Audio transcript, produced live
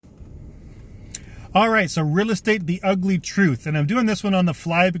All right, so real estate, the ugly truth. And I'm doing this one on the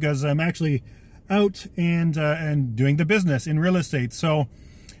fly because I'm actually out and doing the business in real estate. So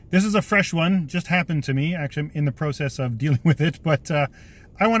this is a fresh one, just happened to me. Actually, I'm in the process of dealing with it, but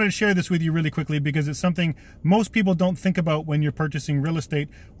I wanted to share this with you really quickly because it's something most people don't think about when you're purchasing real estate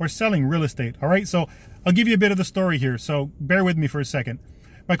or selling real estate. All right, so I'll give you a bit of the story here, so bear with me for a second.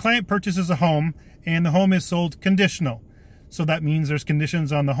 My client purchases a home, and the home is sold conditional. So that means there's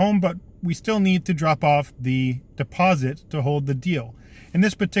conditions on the home, but we still need to drop off the deposit to hold the deal. In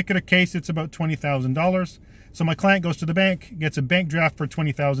this particular case, it's about $20,000. So my client goes to the bank, gets a bank draft for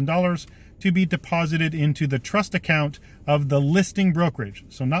 $20,000 to be deposited into the trust account of the listing brokerage.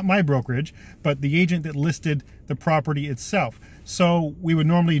 So not my brokerage, but the agent that listed the property itself. So we would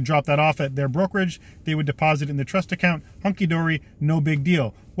normally drop that off at their brokerage. They would deposit it in the trust account. Hunky-dory, no big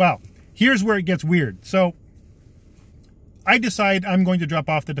deal. Well, here's where it gets weird. So I decide I'm going to drop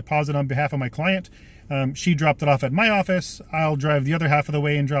off the deposit on behalf of my client. She dropped it off at my office. I'll drive the other half of the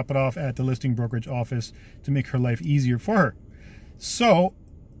way and drop it off at the listing brokerage office to make her life easier for her. So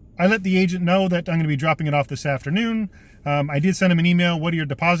I let the agent know that I'm going to be dropping it off this afternoon. I did send him an email. What are your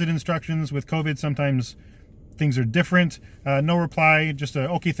deposit instructions? With COVID, sometimes things are different. No reply, just a,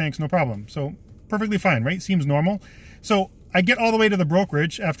 okay, thanks, no problem. So perfectly fine, right? Seems normal. So I get all the way to the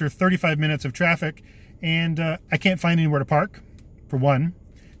brokerage after 35 minutes of traffic, and I can't find anywhere to park, for one.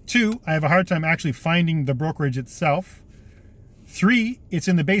 2, I have a hard time actually finding the brokerage itself. 3, it's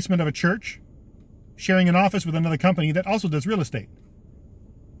in the basement of a church, sharing an office with another company that also does real estate.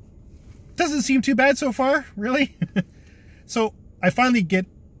 Doesn't seem too bad so far, really. So I finally get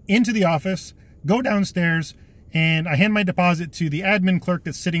into the office, go downstairs, and I hand my deposit to the admin clerk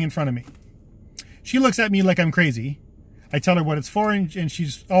that's sitting in front of me. She looks at me like I'm crazy. I tell her what it's for, and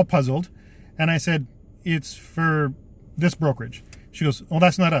she's all puzzled. And I said, it's for this brokerage. She goes, oh,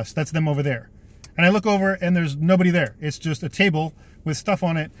 that's not us. That's them over there. And I look over, and there's nobody there. It's just a table with stuff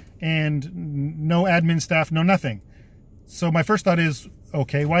on it and no admin staff, no nothing. So my first thought is,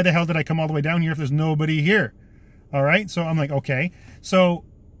 okay, why the hell did I come all the way down here if there's nobody here? All right, so I'm like, okay. So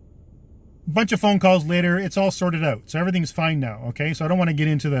a bunch of phone calls later, it's all sorted out. So everything's fine now, okay? So I don't want to get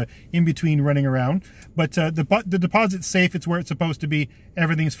into the in-between running around. But the deposit's safe. It's where it's supposed to be.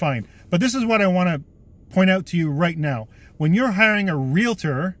 Everything's fine. But this is what I want to point out to you right now. When you're hiring a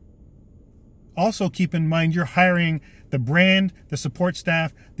realtor, also keep in mind you're hiring the brand, the support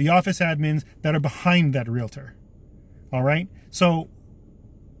staff, the office admins that are behind that realtor. All right? So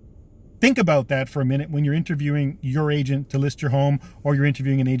think about that for a minute when you're interviewing your agent to list your home or you're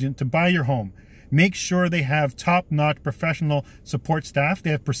interviewing an agent to buy your home. Make sure they have top-notch professional support staff. They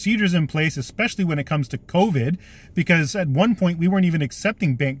have procedures in place, especially when it comes to COVID, because at one point we weren't even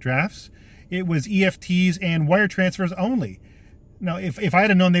accepting bank drafts. It was EFTs and wire transfers only. Now, if I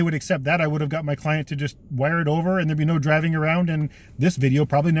had known they would accept that, I would have got my client to just wire it over and there'd be no driving around, and this video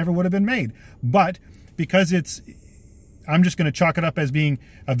probably never would have been made. But because I'm just going to chalk it up as being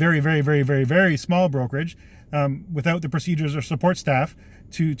a very, very, very, very, very small brokerage without the procedures or support staff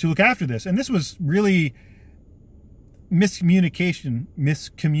to look after this. And this was really miscommunication,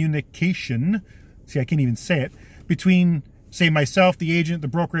 see, I can't even say it, between, say, myself, the agent, the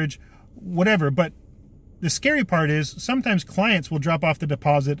brokerage, whatever. But the scary part is sometimes clients will drop off the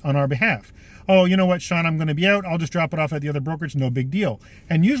deposit on our behalf. Oh, you know what, Sean, I'm going to be out. I'll just drop it off at the other brokerage. No big deal.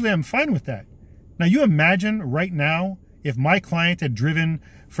 And usually I'm fine with that. Now, you imagine right now if my client had driven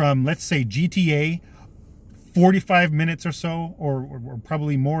from, let's say, GTA, 45 minutes or so, or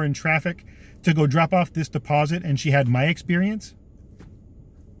probably more in traffic, to go drop off this deposit, and she had my experience.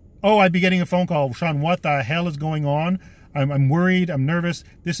 Oh, I'd be getting a phone call. Sean, what the hell is going on? I'm worried. I'm nervous.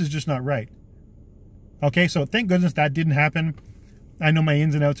 This is just not right. Okay, so thank goodness that didn't happen. I know my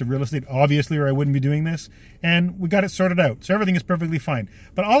ins and outs of real estate, obviously, or I wouldn't be doing this. And we got it sorted out. So everything is perfectly fine.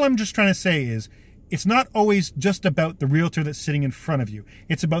 But all I'm just trying to say is, it's not always just about the realtor that's sitting in front of you.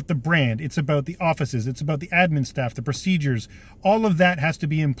 It's about the brand. It's about the offices. It's about the admin staff, the procedures. All of that has to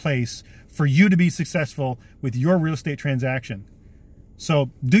be in place for you to be successful with your real estate transaction.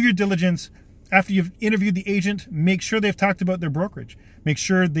 So do your diligence. After you've interviewed the agent, make sure they've talked about their brokerage. Make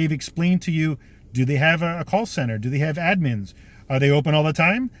sure they've explained to you, do they have a call center? Do they have admins? Are they open all the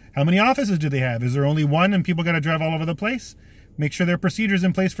time? How many offices do they have? Is there only one and people got to drive all over the place? Make sure there are procedures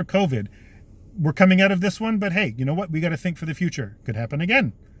in place for COVID. We're coming out of this one, but hey, you know what? We got to think for the future. Could happen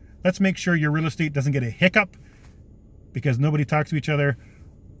again. Let's make sure your real estate doesn't get a hiccup because nobody talks to each other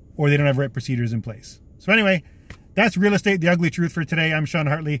or they don't have right procedures in place. So anyway, that's Real Estate, the Ugly Truth for today. I'm Sean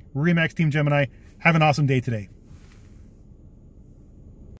Hartley, RE/MAX Team Gemini. Have an awesome day today.